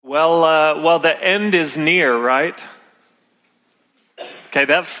Well, the end is near, right? Okay,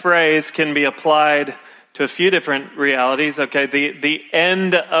 that phrase can be applied to a few different realities. Okay, the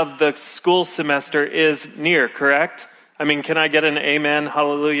end of the school semester is near, correct? I mean, can I get an amen,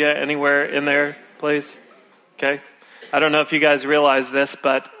 hallelujah, anywhere in there, please? Okay. I don't know if you guys realize this,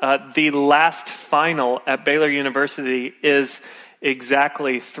 but the last final at Baylor University is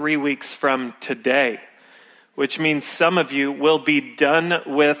exactly 3 weeks from today, which means some of you will be done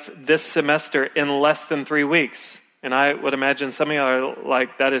with this semester in less than 3 weeks. And I would imagine some of you are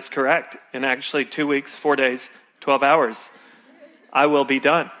like, that is correct. In actually 2 weeks, 4 days, 12 hours, I will be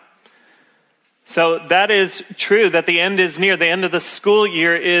done. So that is true, that the end is near. The end of the school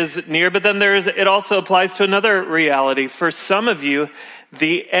year is near, but then it also applies to another reality. For some of you,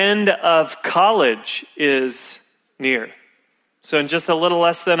 the end of college is near. So in just a little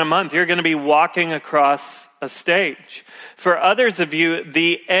less than a month, you're going to be walking across a stage. For others of you,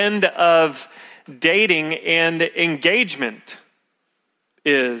 the end of dating and engagement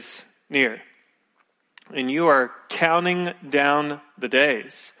is near. And you are counting down the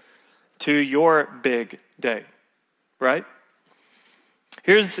days to your big day, right?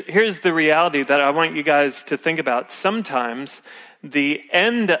 Here's the reality that I want you guys to think about. Sometimes the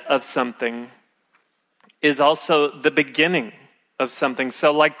end of something is also the beginning of something.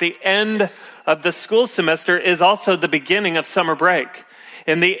 So like the end of the school semester is also the beginning of summer break.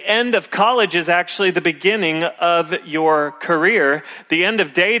 And the end of college is actually the beginning of your career. The end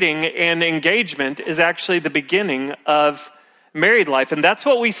of dating and engagement is actually the beginning of married life. And that's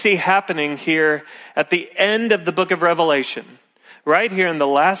what we see happening here at the end of the book of Revelation. Right here in the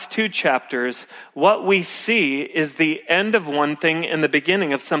last 2 chapters, what we see is the end of one thing and the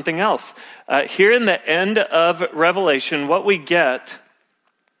beginning of something else. Here in the end of Revelation, what we get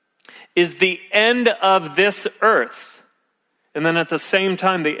is the end of this earth. And then at the same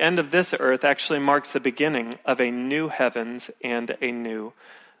time, the end of this earth actually marks the beginning of a new heavens and a new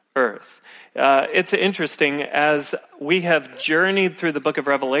earth. It's interesting, as we have journeyed through the book of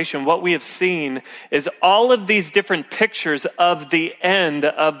Revelation, what we have seen is all of these different pictures of the end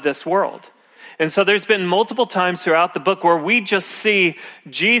of this world. And so there's been multiple times throughout the book where we just see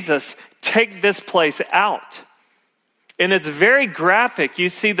Jesus take this place out. And it's very graphic. You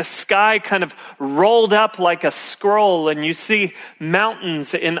see the sky kind of rolled up like a scroll, and you see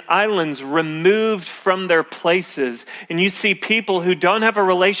mountains and islands removed from their places. And you see people who don't have a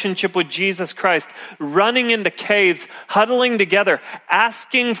relationship with Jesus Christ running into caves, huddling together,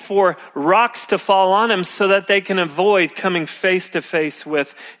 asking for rocks to fall on them so that they can avoid coming face to face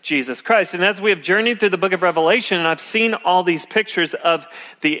with Jesus Christ. And as we have journeyed through the book of Revelation, and I've seen all these pictures of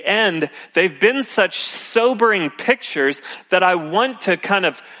the end, they've been such sobering pictures that I want to kind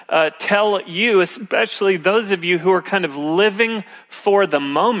of tell you, especially those of you who are kind of living for the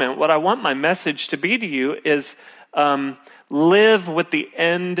moment. What I want my message to be to you is live with the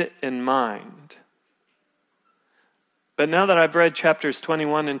end in mind. But now that I've read chapters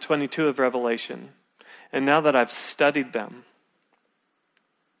 21 and 22 of Revelation, and now that I've studied them,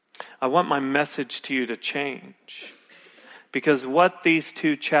 I want my message to you to change. Because what these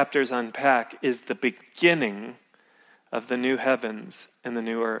 2 chapters unpack is the beginning of the new heavens and the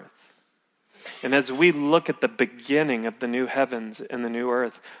new earth. And as we look at the beginning of the new heavens and the new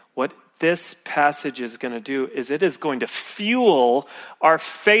earth, what this passage is going to do is it is going to fuel our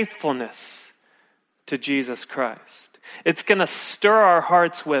faithfulness to Jesus Christ. It's going to stir our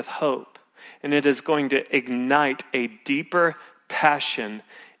hearts with hope, and it is going to ignite a deeper passion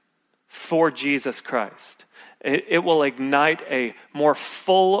for Jesus Christ. It will ignite a more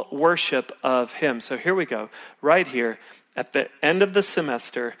full worship of Him. So here we go, right here, at the end of the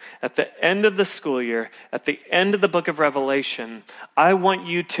semester, at the end of the school year, at the end of the book of Revelation, I want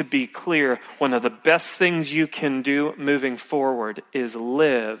you to be clear, one of the best things you can do moving forward is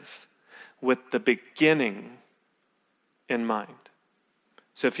live with the beginning in mind.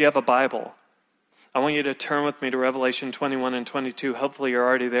 So if you have a Bible, I want you to turn with me to Revelation 21 and 22. Hopefully you're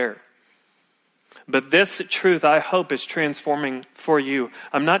already there. But this truth, I hope, is transforming for you.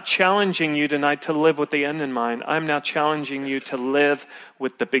 I'm not challenging you tonight to live with the end in mind. I'm now challenging you to live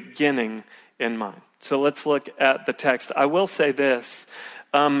with the beginning in mind. So let's look at the text. I will say this.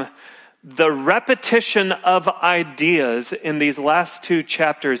 The repetition of ideas in these last 2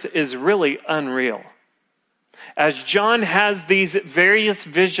 chapters is really unreal. As John has these various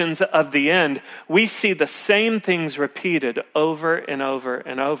visions of the end, we see the same things repeated over and over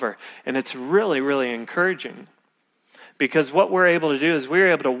and over. And it's really, really encouraging. Because what we're able to do is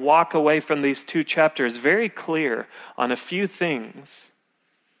we're able to walk away from these 2 chapters very clear on a few things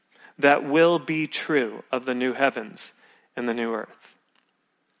that will be true of the new heavens and the new earth.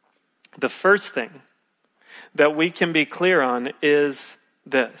 The first thing that we can be clear on is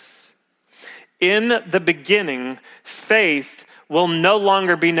this. In the beginning, faith will no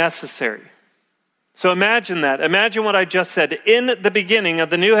longer be necessary. So imagine that. Imagine what I just said. In the beginning of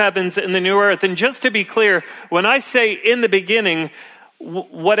the new heavens and the new earth. And just to be clear, when I say in the beginning,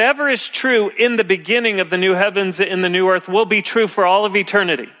 whatever is true in the beginning of the new heavens and the new earth will be true for all of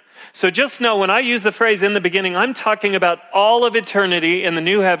eternity. So just know when I use the phrase in the beginning, I'm talking about all of eternity in the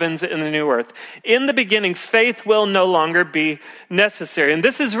new heavens and the new earth. In the beginning, faith will no longer be necessary. And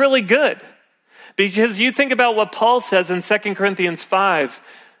this is really good because you think about what Paul says in 2 Corinthians 5,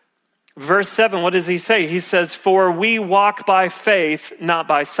 verse 7. What does he say? He says, "For we walk by faith, not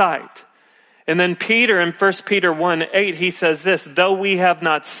by sight." And then Peter in 1 Peter 1:8, he says this, "Though we have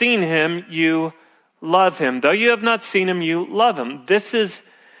not seen him, you love him. Though you have not seen him, you love him." This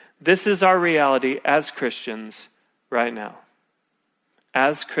is our reality as Christians right now.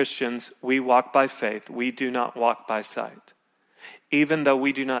 As Christians, we walk by faith. We do not walk by sight. Even though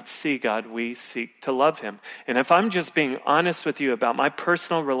we do not see God, we seek to love him. And if I'm just being honest with you about my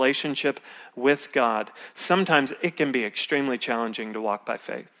personal relationship with God, sometimes it can be extremely challenging to walk by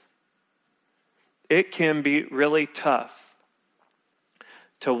faith. It can be really tough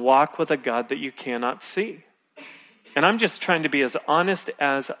to walk with a God that you cannot see. And I'm just trying to be as honest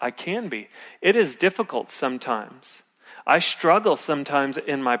as I can be. It is difficult sometimes. I struggle sometimes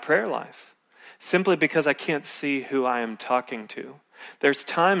in my prayer life simply because I can't see who I am talking to. There's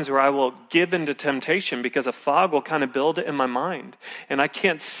times where I will give into temptation because a fog will kind of build in my mind. And I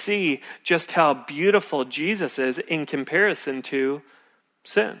can't see just how beautiful Jesus is in comparison to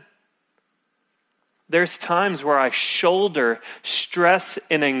sin. There's times where I shoulder stress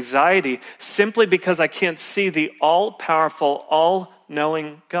and anxiety simply because I can't see the all-powerful,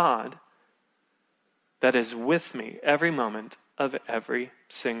 all-knowing God that is with me every moment of every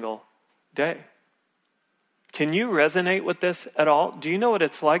single day. Can you resonate with this at all? Do you know what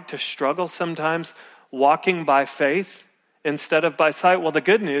it's like to struggle sometimes walking by faith instead of by sight? Well, the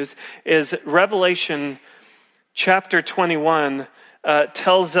good news is Revelation chapter 21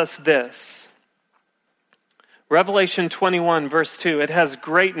 tells us this. Revelation 21, verse 2, it has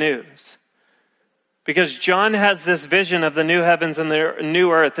great news. Because John has this vision of the new heavens and the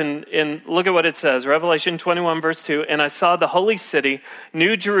new earth. And look at what it says. Revelation 21, verse 2. "And I saw the holy city,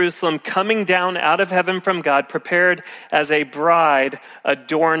 New Jerusalem, coming down out of heaven from God, prepared as a bride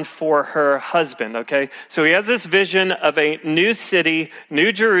adorned for her husband." Okay? So he has this vision of a new city,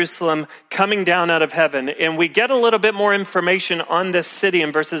 New Jerusalem, coming down out of heaven. And we get a little bit more information on this city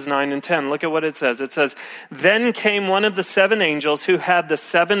in verses 9 and 10. Look at what it says. It says, "Then came one of the seven angels who had the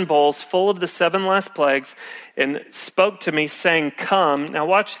seven bowls full of the seven last plagues and spoke to me saying, 'Come,'" now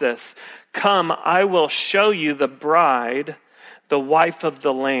watch this, "'come, I will show you the bride, the wife of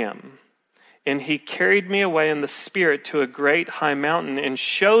the Lamb.' And he carried me away in the spirit to a great high mountain and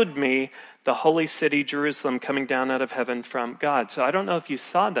showed me the holy city Jerusalem coming down out of heaven from God." So I don't know if you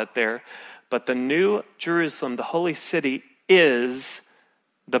saw that there, but the new Jerusalem, the holy city, is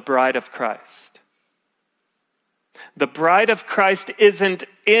the bride of Christ. The bride of Christ isn't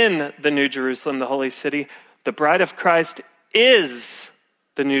in the New Jerusalem, the holy city. The bride of Christ is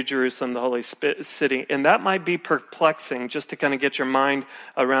the New Jerusalem, the holy city. And that might be perplexing just to kind of get your mind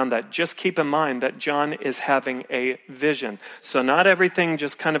around that. Just keep in mind that John is having a vision. So not everything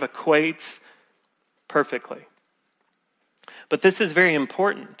just kind of equates perfectly. But this is very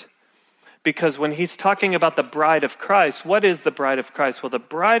important because when he's talking about the bride of Christ, what is the bride of Christ? Well, the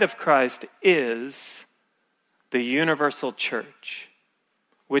bride of Christ is the universal church,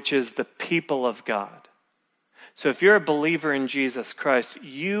 which is the people of God. So if you're a believer in Jesus Christ,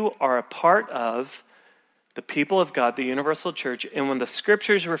 you are a part of the people of God, the universal church. And when the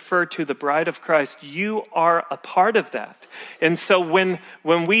scriptures refer to the bride of Christ, you are a part of that. And so when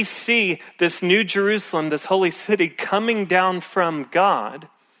we see this New Jerusalem, this holy city coming down from God,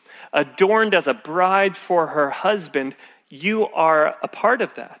 adorned as a bride for her husband, you are a part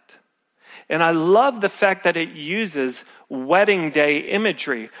of that. And I love the fact that it uses wedding day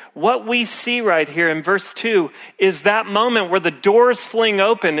imagery. What we see right here in verse 2 is that moment where the doors fling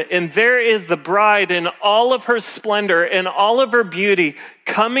open and there is the bride in all of her splendor and all of her beauty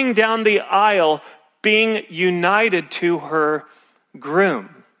coming down the aisle, being united to her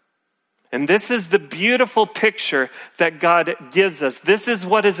groom. And this is the beautiful picture that God gives us. This is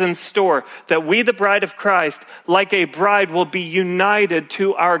what is in store, that we, the bride of Christ, like a bride, will be united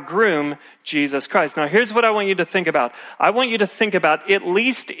to our groom, Jesus Christ. Now, here's what I want you to think about. I want you to think about, at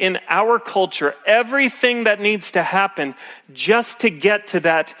least in our culture, everything that needs to happen just to get to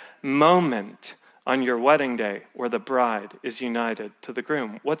that moment on your wedding day where the bride is united to the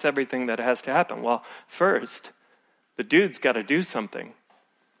groom? What's everything that has to happen? Well, first, the dude's got to do something.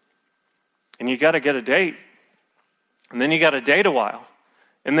 And you got to get a date. And then you got to date a while.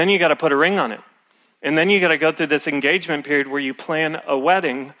 And then you got to put a ring on it. And then you got to go through this engagement period where you plan a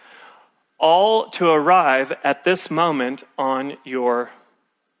wedding, all to arrive at this moment on your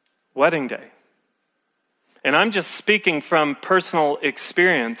wedding day. And I'm just speaking from personal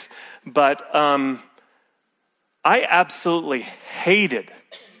experience, but I absolutely hated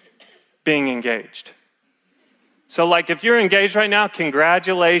being engaged. So like if you're engaged right now,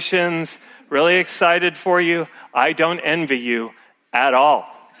 congratulations, really excited for you. I don't envy you at all.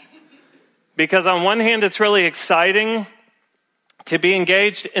 Because on one hand, it's really exciting to be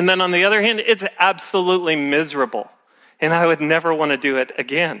engaged, and then on the other hand, it's absolutely miserable. And I would never want to do it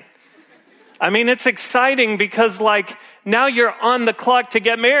again. I mean, it's exciting because like now you're on the clock to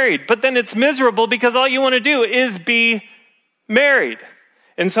get married, but then it's miserable because all you want to do is be married.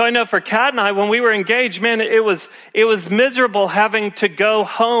 And so I know for Kat and I, when we were engaged, man, it was miserable having to go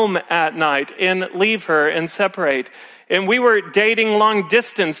home at night and leave her and separate. And we were dating long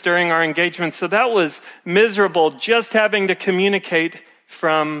distance during our engagement, so that was miserable, just having to communicate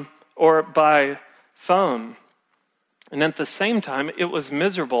from or by phone. And at the same time, it was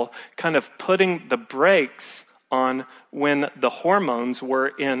miserable kind of putting the brakes on when the hormones were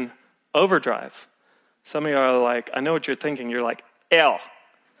in overdrive. Some of you are like, I know what you're thinking. You're like, L.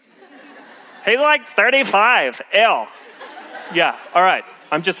 He's like 35, L. Yeah, all right.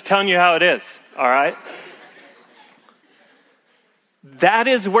 I'm just telling you how it is, all right? That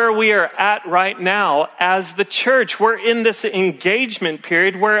is where we are at right now as the church. We're in this engagement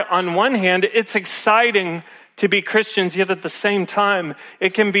period where on one hand, it's exciting to be Christians, yet at the same time,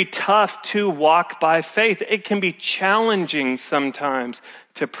 it can be tough to walk by faith. It can be challenging sometimes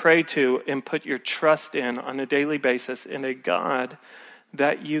to pray to and put your trust in on a daily basis in a God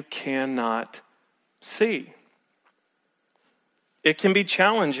that you cannot see. It can be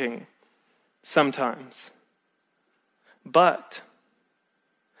challenging sometimes. But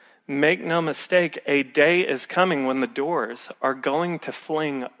make no mistake, a day is coming when the doors are going to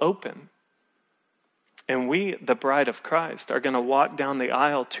fling open. And we, the bride of Christ, are going to walk down the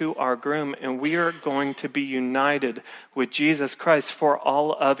aisle to our groom, and we are going to be united with Jesus Christ for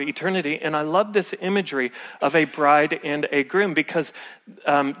all of eternity. And I love this imagery of a bride and a groom because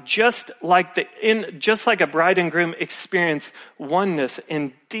just like a bride and groom experience oneness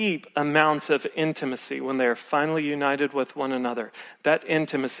in deep amounts of intimacy when they are finally united with one another, that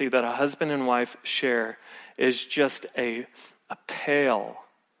intimacy that a husband and wife share is just a pale,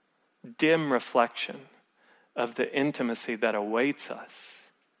 dim reflection of the intimacy that awaits us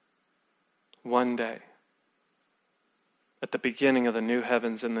one day at the beginning of the new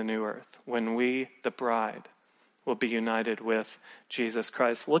heavens and the new earth, when we, the bride, will be united with Jesus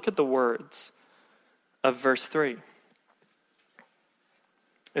Christ. Look at the words of verse 3.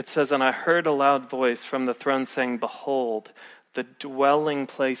 It says, "And I heard a loud voice from the throne saying, 'Behold, the dwelling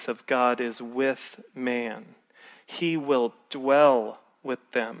place of God is with man. He will dwell with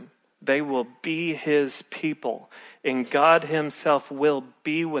them. They will be his people, and God himself will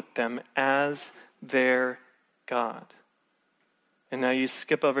be with them as their God.'" And now you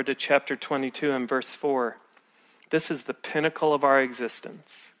skip over to chapter 22 and verse 4. This is the pinnacle of our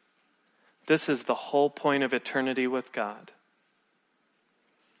existence. This is the whole point of eternity with God.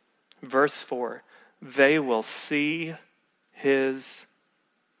 Verse 4, "They will see his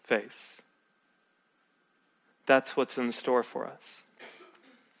face." That's what's in store for us.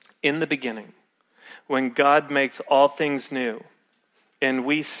 In the beginning, when God makes all things new and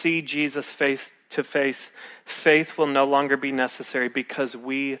we see Jesus face to face, faith will no longer be necessary because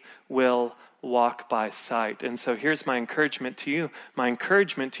we will walk by sight. And so here's my encouragement to you. My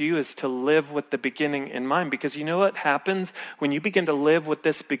encouragement to you is to live with the beginning in mind, because you know what happens when you begin to live with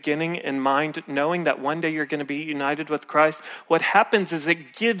this beginning in mind, knowing that one day you're going to be united with Christ? What happens is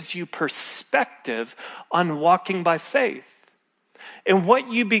it gives you perspective on walking by faith. And what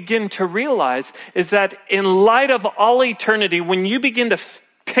you begin to realize is that in light of all eternity, when you begin to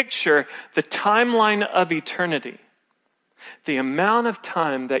picture the timeline of eternity, the amount of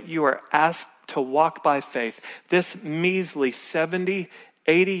time that you are asked to walk by faith, this measly 70,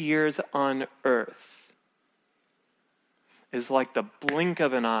 80 years on earth, is like the blink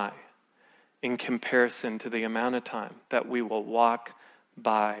of an eye in comparison to the amount of time that we will walk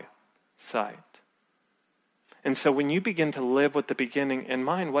by sight. And so when you begin to live with the beginning in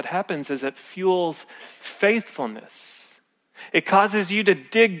mind, what happens is it fuels faithfulness. It causes you to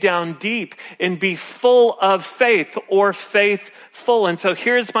dig down deep and be full of faith or faithful. And so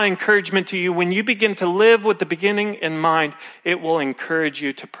here's my encouragement to you. When you begin to live with the beginning in mind, it will encourage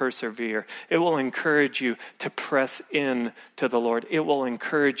you to persevere. It will encourage you to press in to the Lord. It will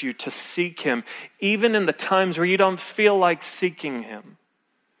encourage you to seek him, even in the times where you don't feel like seeking him.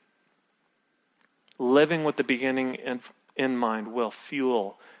 Living with the beginning in mind will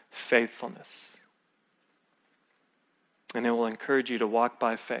fuel faithfulness. And it will encourage you to walk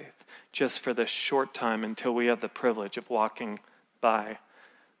by faith just for this short time until we have the privilege of walking by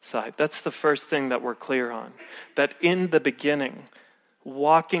sight. That's the first thing that we're clear on. That in the beginning,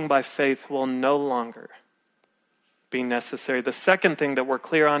 walking by faith will no longer be necessary. The second thing that we're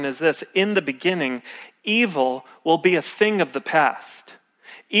clear on is this. In the beginning, evil will be a thing of the past.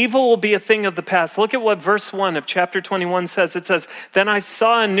 Evil will be a thing of the past. Look at what verse 1 of chapter 21 says. It says, "Then I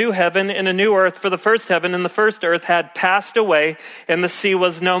saw a new heaven and a new earth, for the first heaven and the first earth had passed away, and the sea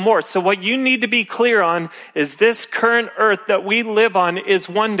was no more." So what you need to be clear on is this current earth that we live on is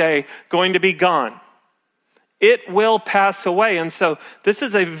one day going to be gone. It will pass away. And so this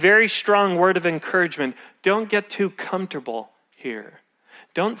is a very strong word of encouragement. Don't get too comfortable here.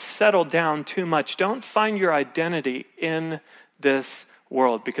 Don't settle down too much. Don't find your identity in this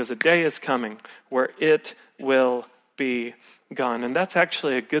world, because a day is coming where it will be gone. And that's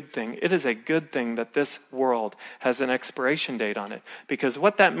actually a good thing. It is a good thing that this world has an expiration date on it, because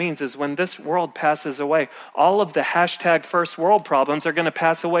what that means is when this world passes away, all of the hashtag first world problems are going to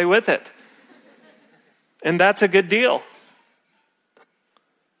pass away with it. And that's a good deal.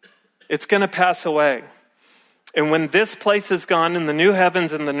 It's going to pass away. And when this place is gone and the new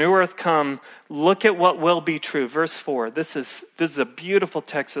heavens and the new earth come, look at what will be true. Verse 4. This is a beautiful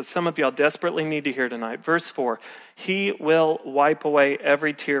text that some of y'all desperately need to hear tonight. Verse 4. "He will wipe away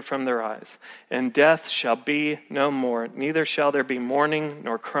every tear from their eyes, and death shall be no more. Neither shall there be mourning,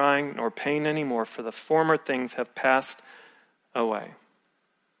 nor crying, nor pain anymore, for the former things have passed away."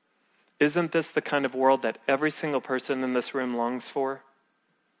 Isn't this the kind of world that every single person in this room longs for?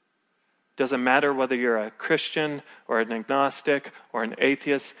 Doesn't matter whether you're a Christian or an agnostic or an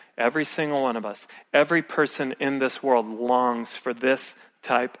atheist, every single one of us, every person in this world longs for this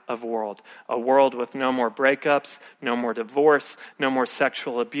type of world. A world with no more breakups, no more divorce, no more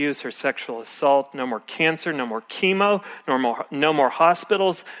sexual abuse or sexual assault, no more cancer, no more chemo, no more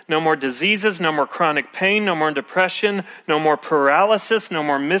hospitals, no more diseases, no more chronic pain, no more depression, no more paralysis, no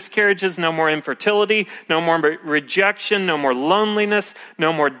more miscarriages, no more infertility, no more rejection, no more loneliness,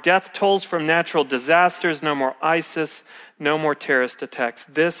 no more death tolls from natural disasters, no more ISIS, no more terrorist attacks.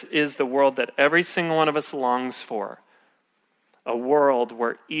 This is the world that every single one of us longs for. A world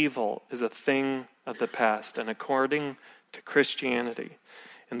where evil is a thing of the past. And according to Christianity,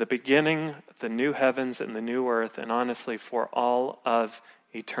 in the beginning of the new heavens and the new earth, and honestly for all of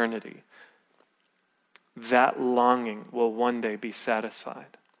eternity, that longing will one day be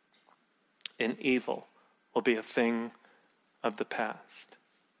satisfied. And evil will be a thing of the past.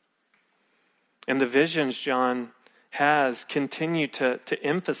 And the visions John has continued to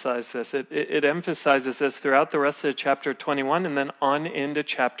emphasize this. It emphasizes this throughout the rest of chapter 21 and then on into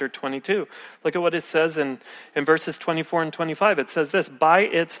chapter 22. Look at what it says in verses 24 and 25. It says this, "By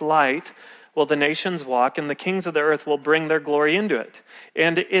its light will the nations walk, and the kings of the earth will bring their glory into it.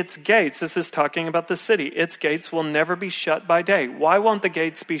 And its gates," this is talking about the city, "its gates will never be shut by day." Why won't the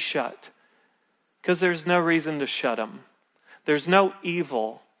gates be shut? Because there's no reason to shut them. There's no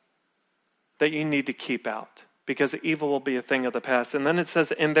evil that you need to keep out, because evil will be a thing of the past. And then it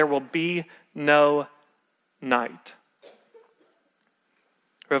says, "And there will be no night."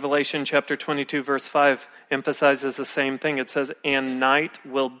 Revelation chapter 22 verse 5 emphasizes the same thing. It says, "And night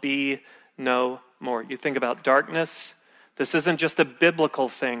will be no more." You think about darkness. This isn't just a biblical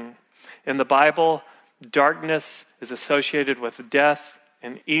thing. In the Bible, darkness is associated with death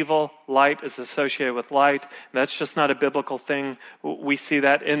and evil. Light is associated with light. That's just not a biblical thing. We see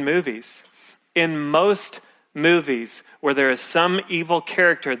that in movies. In most movies where there is some evil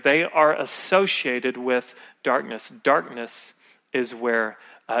character, they are associated with darkness. Darkness is where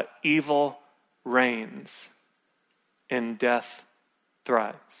evil reigns and death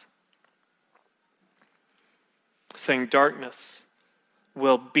thrives. Saying darkness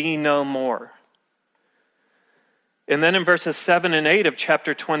will be no more. And then in verses 7 and 8 of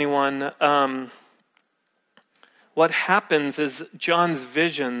chapter 21, what happens is John's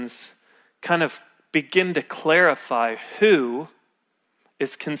visions kind of begin to clarify who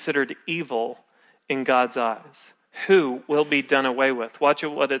is considered evil in God's eyes. who will be done away with. Watch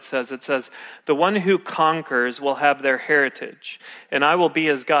what it says. It says, the one who conquers will have their heritage, and I will be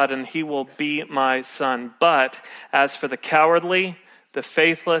his God, and he will be my son. But as for the cowardly, the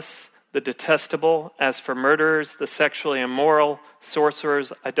faithless, the detestable, as for murderers, the sexually immoral,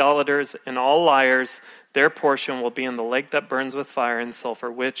 sorcerers, idolaters, and all liars, their portion will be in the lake that burns with fire and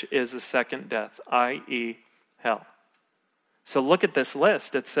sulfur, which is the second death, i.e., hell. So look at this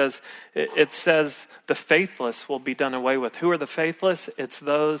list. It says the faithless will be done away with. Who are the faithless? It's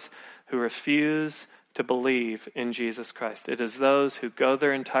those who refuse to believe in Jesus Christ. It is those who go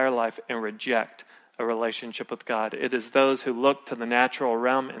their entire life and reject a relationship with God. It is those who look to the natural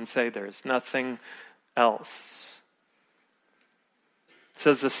realm and say there's nothing else. It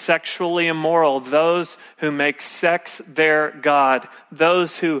says the sexually immoral, those who make sex their God,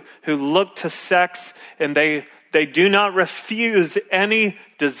 those who look to sex and they do not refuse any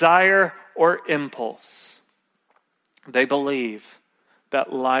desire or impulse. They believe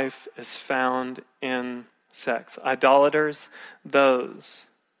that life is found in sex. Idolaters, those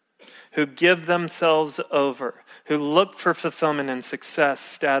who give themselves over, who look for fulfillment in success,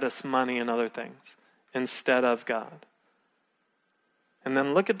 status, money, and other things instead of God. And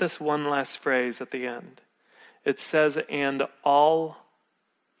then look at this one last phrase at the end. It says, and all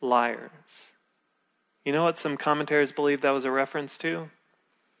liars. You know what some commentators believe that was a reference to?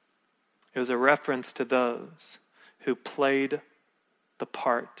 It was a reference to those who played the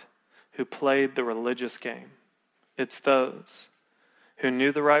part, who played the religious game. It's those who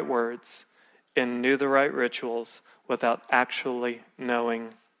knew the right words and knew the right rituals without actually knowing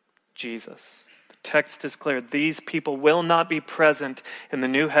Jesus. The text is clear. These people will not be present in the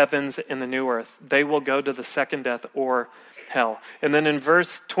new heavens and the new earth. They will go to the second death or hell. And then in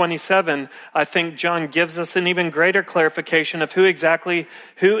verse 27, I think John gives us an even greater clarification of who exactly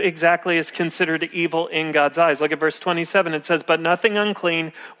is considered evil in God's eyes. Look at verse 27. It says, but nothing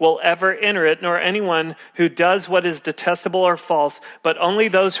unclean will ever enter it, nor anyone who does what is detestable or false, but only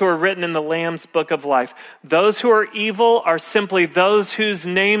those who are written in the Lamb's book of life. Those who are evil are simply those whose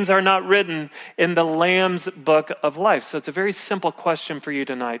names are not written in the Lamb's book of life. So it's a very simple question for you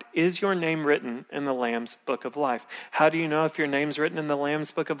tonight. Is your name written in the Lamb's book of life? How do you know if your name's written in the Lamb's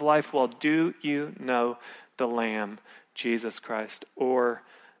book of life? Well, do you know the Lamb, Jesus Christ, or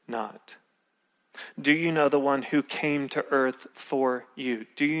not? Do you know the one who came to earth for you?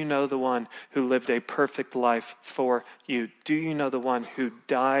 Do you know the one who lived a perfect life for you? Do you know the one who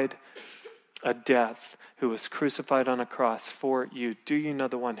died a death, who was crucified on a cross for you? Do you know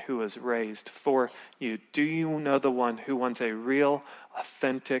the one who was raised for you? Do you know the one who wants a real,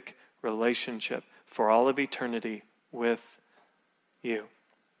 authentic relationship for all of eternity with you?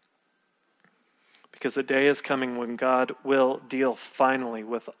 Because the day is coming when God will deal finally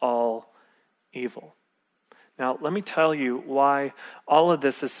with all evil. Now, let me tell you why all of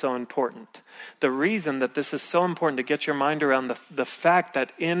this is so important. The reason that this is so important to get your mind around the fact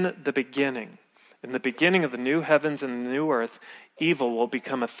that in the beginning of the new heavens and the new earth, evil will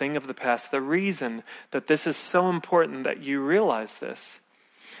become a thing of the past. The reason that this is so important that you realize this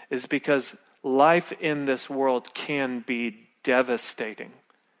is because life in this world can be devastating.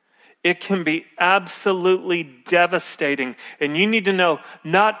 It can be absolutely devastating. And you need to know,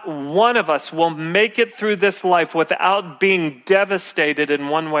 not one of us will make it through this life without being devastated in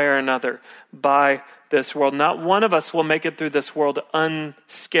one way or another by this world. Not one of us will make it through this world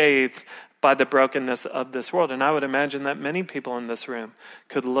unscathed by the brokenness of this world. And I would imagine that many people in this room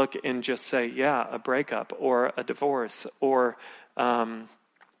could look and just say, yeah, a breakup or a divorce or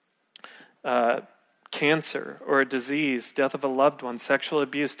cancer or a disease, death of a loved one, sexual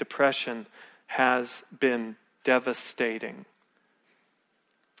abuse, depression has been devastating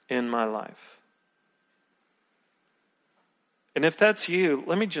in my life. And if that's you,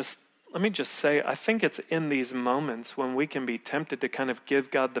 let me just say, I think it's in these moments when we can be tempted to kind of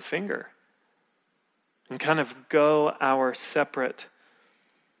give God the finger and kind of go our separate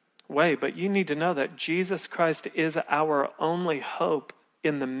way. But you need to know that Jesus Christ is our only hope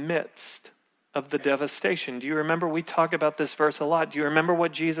in the midst of the devastation. Do you remember, we talk about this verse a lot. Do you remember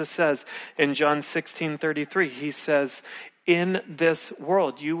what Jesus says in John 16:33? He says, in this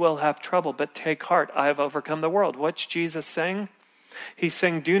world you will have trouble, but take heart, I have overcome the world. What's Jesus saying? He's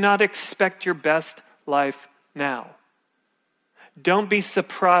saying, do not expect your best life now. Don't be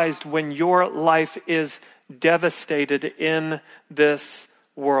surprised when your life is devastated in this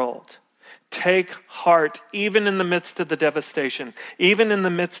world. Take heart, even in the midst of the devastation, even in the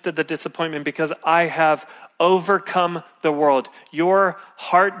midst of the disappointment, because I have overcome the world. Your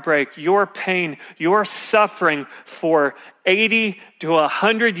heartbreak, your pain, your suffering for 80 to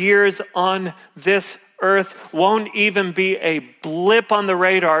 100 years on this earth won't even be a blip on the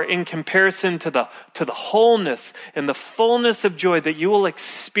radar in comparison to the wholeness and the fullness of joy that you will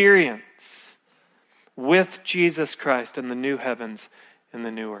experience with Jesus Christ in the new heavens and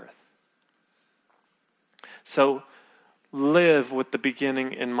the new earth. So live with the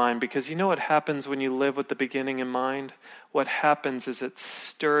beginning in mind, because you know what happens when you live with the beginning in mind? What happens is it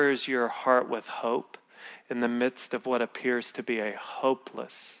stirs your heart with hope in the midst of what appears to be a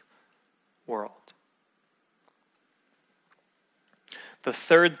hopeless world. The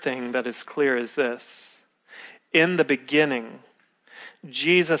third thing that is clear is this: in the beginning,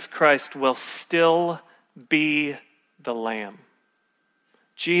 Jesus Christ will still be the Lamb.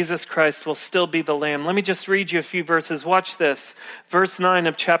 Jesus Christ will still be the Lamb. Let me just read you a few verses. Watch this. Verse 9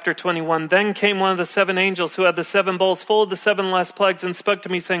 of chapter 21. Then came one of the seven angels who had the seven bowls full of the seven last plagues and spoke to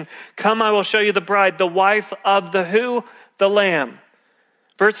me, saying, Come, I will show you the bride, the wife of the who? The Lamb.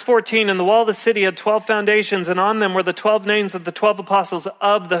 Verse 14, and the wall of the city had 12 foundations, and on them were the 12 names of the 12 apostles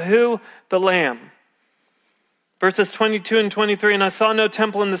of the who? The Lamb. Verses 22 and 23, and I saw no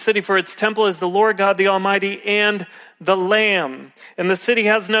temple in the city, for its temple is the Lord God, the Almighty, and the Lamb. And the city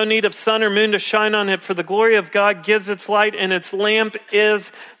has no need of sun or moon to shine on it, for the glory of God gives its light, and its lamp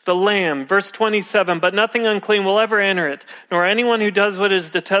is the Lamb. Verse 27, but nothing unclean will ever enter it, nor anyone who does what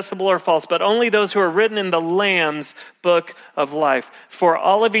is detestable or false, but only those who are written in the Lamb's book of life. For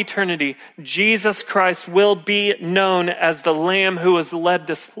all of eternity, Jesus Christ will be known as the Lamb who was led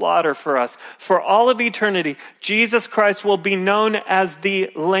to slaughter for us. For all of eternity, Jesus Christ will be known as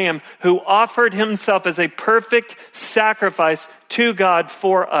the Lamb who offered himself as a perfect sacrifice to God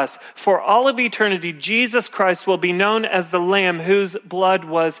for us. For all of eternity, Jesus Christ will be known as the Lamb whose blood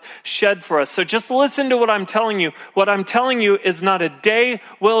was shed for us. So just listen to what I'm telling you. What I'm telling you is not a day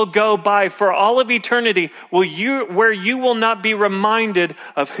will go by for all of eternity where you will not be reminded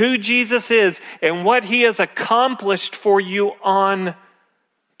of who Jesus is and what he has accomplished for you on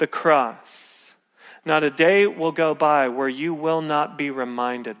the cross. Not a day will go by where you will not be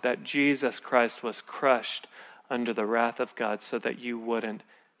reminded that Jesus Christ was crushed under the wrath of God so that you wouldn't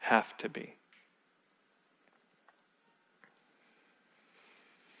have to be.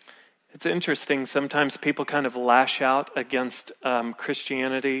 It's interesting, sometimes people kind of lash out against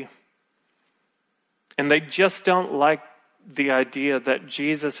Christianity, and they just don't like the idea that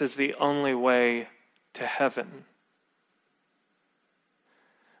Jesus is the only way to heaven.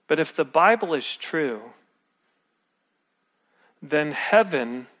 But if the Bible is true, then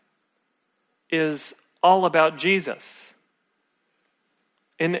heaven is all about Jesus.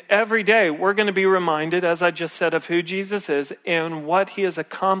 And every day we're going to be reminded, as I just said, of who Jesus is and what he has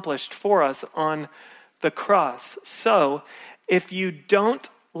accomplished for us on the cross. So if you don't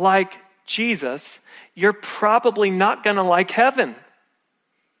like Jesus, you're probably not going to like heaven.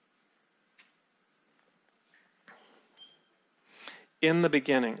 In the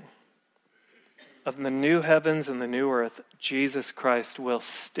beginning of the new heavens and the new earth, Jesus Christ will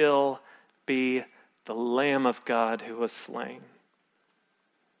still be the Lamb of God who was slain.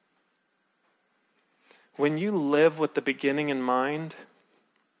 When you live with the beginning in mind,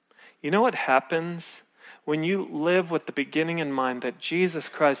 you know what happens? When you live with the beginning in mind that Jesus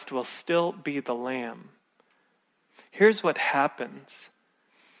Christ will still be the Lamb, here's what happens.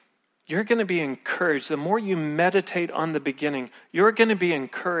 You're going to be encouraged. The more you meditate on the beginning, you're going to be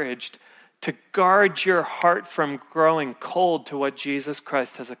encouraged to guard your heart from growing cold to what Jesus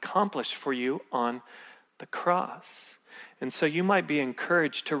Christ has accomplished for you on the cross. And so you might be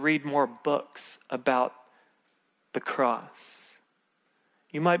encouraged to read more books about the cross.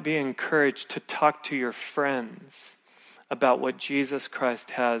 You might be encouraged to talk to your friends about what Jesus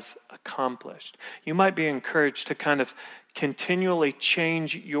Christ has accomplished. You might be encouraged to kind of continually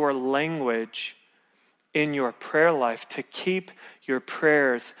change your language in your prayer life to keep your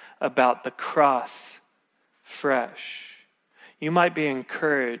prayers about the cross fresh. You might be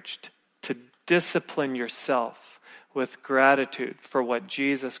encouraged to discipline yourself with gratitude for what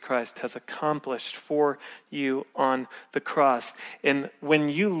Jesus Christ has accomplished for you on the cross. And when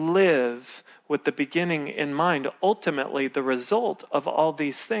you live with the beginning in mind, ultimately the result of all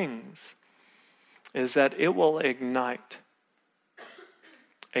these things is that it will ignite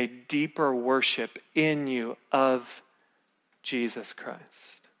a deeper worship in you of Jesus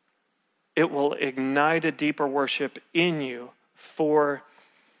Christ. It will ignite a deeper worship in you for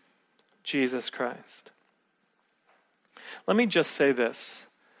Jesus Christ. Let me just say this,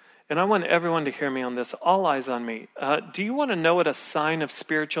 and I want everyone to hear me on this. All eyes on me. Do you want to know what a sign of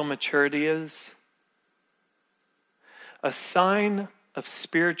spiritual maturity is? A sign of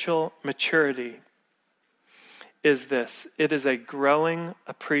spiritual maturity is this. It is a growing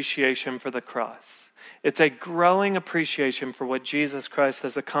appreciation for the cross. It's a growing appreciation for what Jesus Christ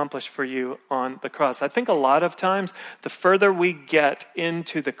has accomplished for you on the cross. I think a lot of times, the further we get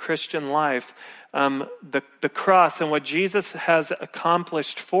into the Christian life, the cross and what Jesus has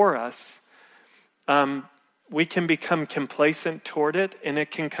accomplished for us, we can become complacent toward it, and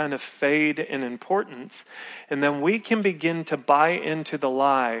it can kind of fade in importance. And then we can begin to buy into the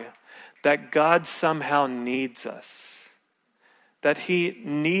lie that God somehow needs us, that he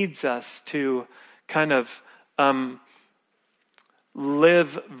needs us to kind of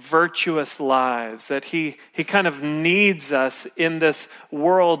live virtuous lives, that he kind of needs us in this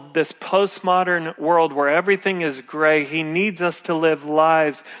world, this postmodern world where everything is gray. He needs us to live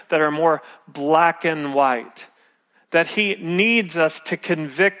lives that are more black and white, that he needs us to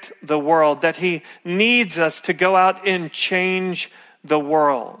convict the world, that he needs us to go out and change the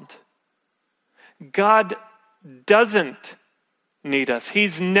world. God doesn't need us.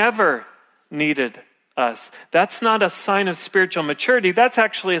 He's never needed us. That's not a sign of spiritual maturity. That's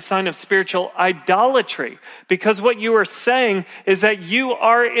actually a sign of spiritual idolatry. Because what you are saying is that you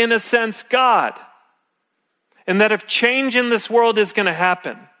are, in a sense, God. And that if change in this world is going to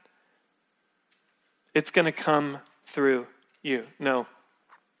happen, it's going to come through you. No.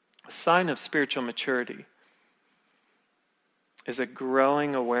 A sign of spiritual maturity is a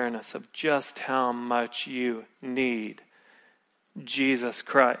growing awareness of just how much you need Jesus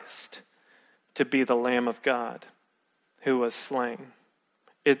Christ to be the Lamb of God who was slain.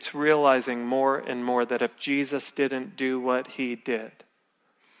 It's realizing more and more that if Jesus didn't do what he did,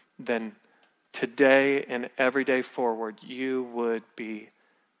 then today and every day forward, you would be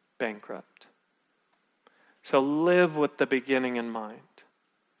bankrupt. So live with the beginning in mind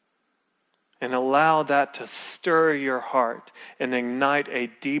and allow that to stir your heart and ignite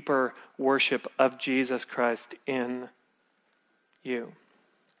a deeper worship of Jesus Christ in you.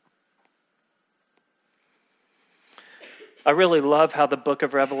 I really love how the book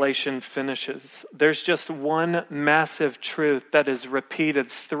of Revelation finishes. There's just one massive truth that is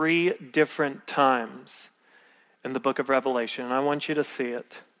repeated 3 different times in the book of Revelation, and I want you to see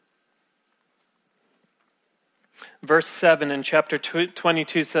it. Verse 7 in chapter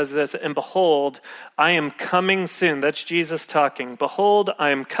 22 says this, "And behold, I am coming soon." That's Jesus talking. "Behold, I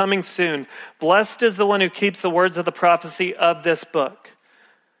am coming soon. Blessed is the one who keeps the words of the prophecy of this book."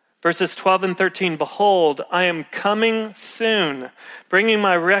 Verses 12 and 13, "Behold, I am coming soon, bringing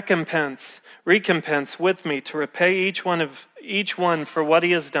my recompense with me to repay each one for what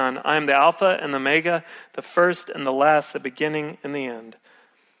he has done. I am the Alpha and the Omega, the first and the last, the beginning and the end."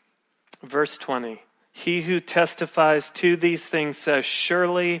 Verse 20, "He who testifies to these things says,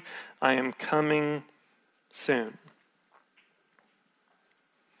 surely I am coming soon."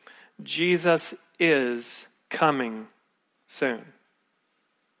 Jesus is coming soon.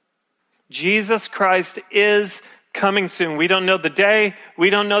 Jesus Christ is coming soon. We don't know the day, we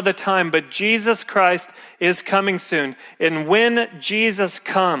don't know the time, but Jesus Christ is coming soon. And when Jesus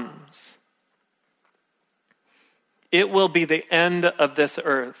comes, it will be the end of this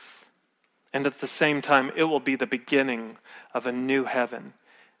earth. And at the same time, it will be the beginning of a new heaven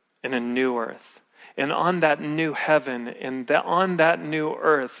and a new earth. And on that new heaven and on that new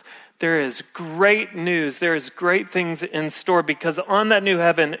earth, there is great news. There is great things in store, because on that new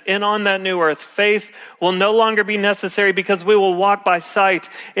heaven and on that new earth, faith will no longer be necessary because we will walk by sight,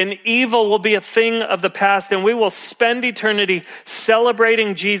 and evil will be a thing of the past, and we will spend eternity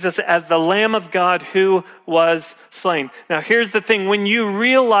celebrating Jesus as the Lamb of God who was slain. Now here's the thing. When you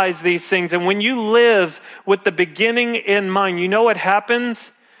realize these things and when you live with the beginning in mind, you know what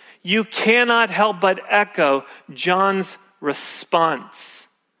happens? You cannot help but echo John's response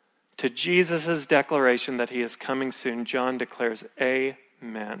to Jesus' declaration that he is coming soon. John declares,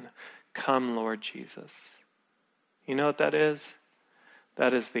 "Amen. Come, Lord Jesus." You know what that is?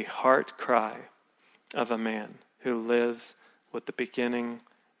 That is the heart cry of a man who lives with the beginning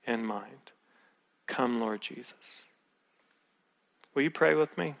in mind. Come, Lord Jesus. Will you pray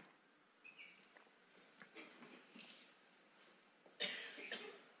with me?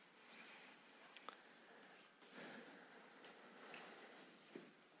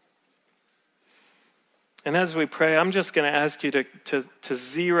 And as we pray, I'm just going to ask you to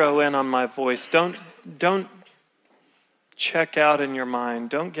zero in on my voice. Don't check out in your mind.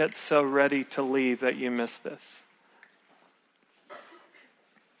 Don't get so ready to leave that you miss this.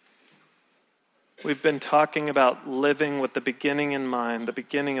 We've been talking about living with the beginning in mind, the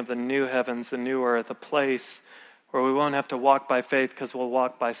beginning of the new heavens, the new earth, a place where we won't have to walk by faith because we'll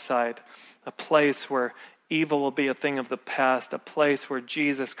walk by sight, a place where evil will be a thing of the past, a place where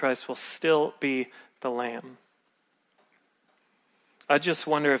Jesus Christ will still be the Lamb. I just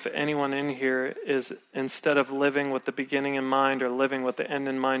wonder if anyone in here is, instead of living with the beginning in mind or living with the end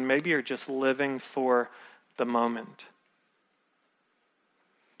in mind, maybe you're just living for the moment.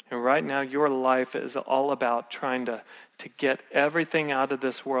 And right now, your life is all about trying to get everything out of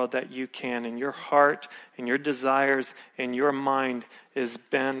this world that you can. And your heart and your desires and your mind is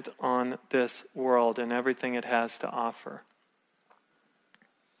bent on this world and everything it has to offer.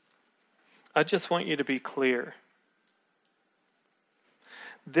 I just want you to be clear.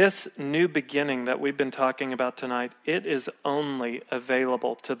 This new beginning that we've been talking about tonight, it is only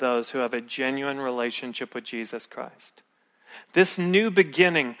available to those who have a genuine relationship with Jesus Christ. This new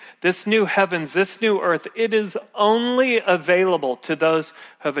beginning, this new heavens, this new earth, it is only available to those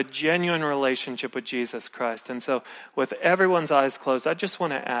who have a genuine relationship with Jesus Christ. And so with everyone's eyes closed, I just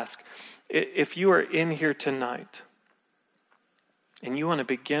want to ask, if you are in here tonight and you want to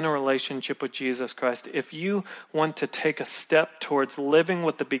begin a relationship with Jesus Christ, if you want to take a step towards living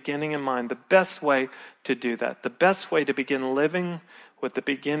with the beginning in mind, the best way to do that, the best way to begin living with the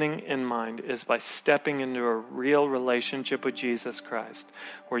beginning in mind is by stepping into a real relationship with Jesus Christ,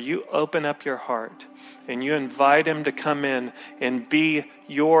 where you open up your heart and you invite him to come in and be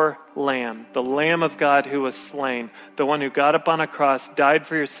your lamb, the Lamb of God who was slain, the one who got up on a cross, died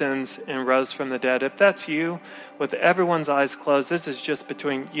for your sins, and rose from the dead. If that's you, with everyone's eyes closed, this is just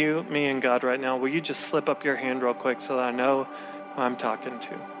between you, me, and God right now. Will you just slip up your hand real quick so that I know who I'm talking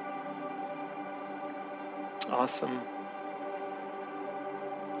to? Awesome.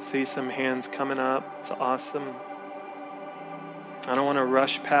 See some hands coming up. It's awesome. I don't want to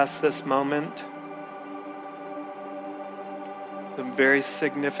rush past this moment. A very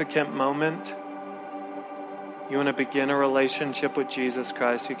significant moment. You want to begin a relationship with Jesus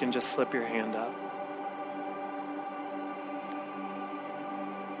Christ, you can just slip your hand up.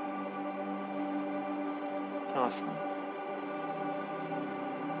 Awesome.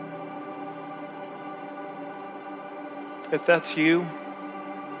 If that's you,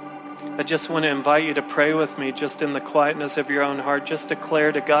 I just want to invite you to pray with me just in the quietness of your own heart. Just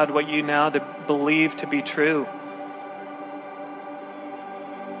declare to God what you now believe to be true.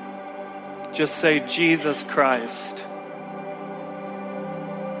 Just say, Jesus Christ,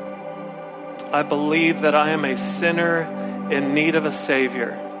 I believe that I am a sinner in need of a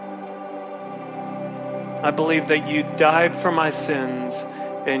Savior. I believe that you died for my sins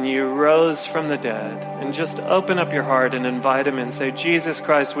and you rose from the dead. And just open up your heart and invite him and say, Jesus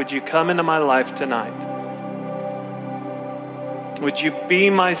Christ, would you come into my life tonight? Would you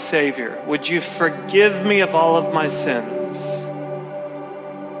be my Savior? Would you forgive me of all of my sins?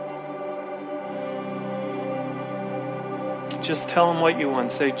 Just tell him what you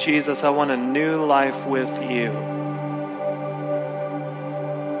want. Say, Jesus, I want a new life with you.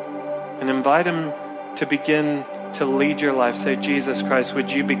 And invite him to begin to lead your life. Say, Jesus Christ,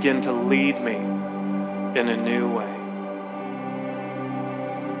 would you begin to lead me in a new way?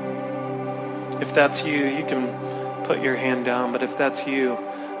 If that's you, you can put your hand down. But if that's you,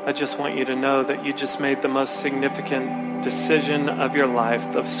 I just want you to know that you just made the most significant decision of your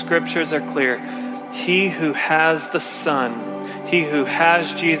life. The scriptures are clear. He who has the Son, he who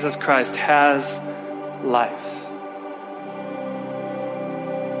has Jesus Christ, has life.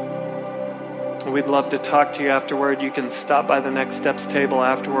 We'd love to talk to you afterward. You can stop by the Next Steps table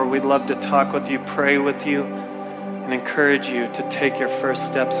afterward. We'd love to talk with you, pray with you, and encourage you to take your first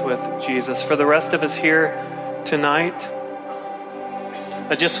steps with Jesus. For the rest of us here tonight,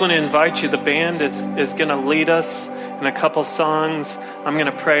 I just want to invite you. The band is going to lead us in a couple songs. I'm going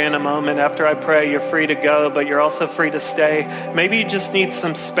to pray in a moment. After I pray, you're free to go, but you're also free to stay. Maybe you just need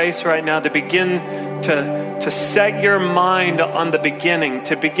some space right now to begin to set your mind on the beginning,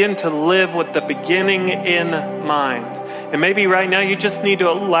 to begin to live with the beginning in mind. And maybe right now you just need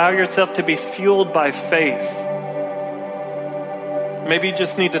to allow yourself to be fueled by faith. Maybe you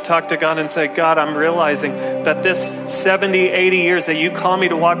just need to talk to God and say, God, I'm realizing that this 70, 80 years that you call me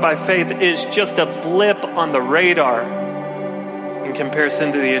to walk by faith is just a blip on the radar in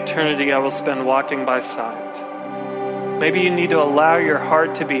comparison to the eternity I will spend walking by sight. Maybe you need to allow your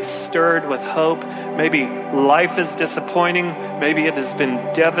heart to be stirred with hope. Maybe life is disappointing. Maybe it has been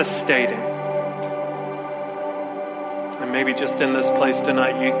devastating. And maybe just in this place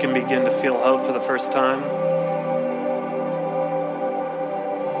tonight, you can begin to feel hope for the first time.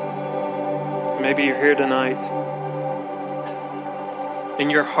 Maybe you're here tonight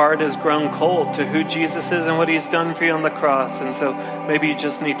and your heart has grown cold to who Jesus is and what he's done for you on the cross. And so maybe you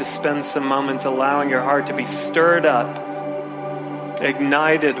just need to spend some moments allowing your heart to be stirred up,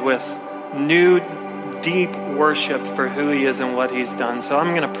 ignited with new, deep worship for who he is and what he's done. So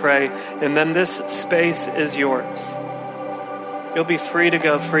I'm going to pray, and then this space is yours. You'll be free to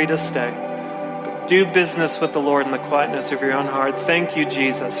go, free to stay. Do business with the Lord in the quietness of your own heart. Thank you,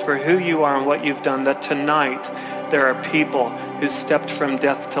 Jesus, for who you are and what you've done, that tonight there are people who stepped from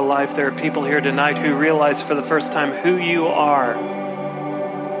death to life. There are people here tonight who realize for the first time who you are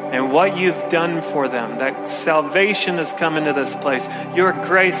and what you've done for them, that salvation has come into this place. Your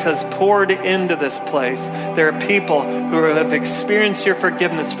grace has poured into this place. There are people who have experienced your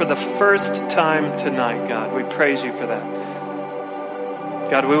forgiveness for the first time tonight, God. We praise you for that.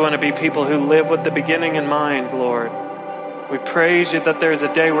 God, we want to be people who live with the beginning in mind, Lord. We praise you that there's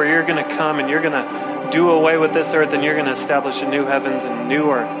a day where you're going to come and you're going to do away with this earth and you're going to establish a new heavens and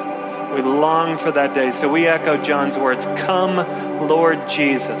new earth. We long for that day. So we echo John's words, come, Lord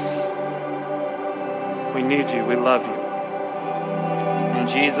Jesus. We need you. We love you. In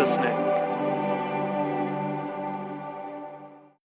Jesus' name.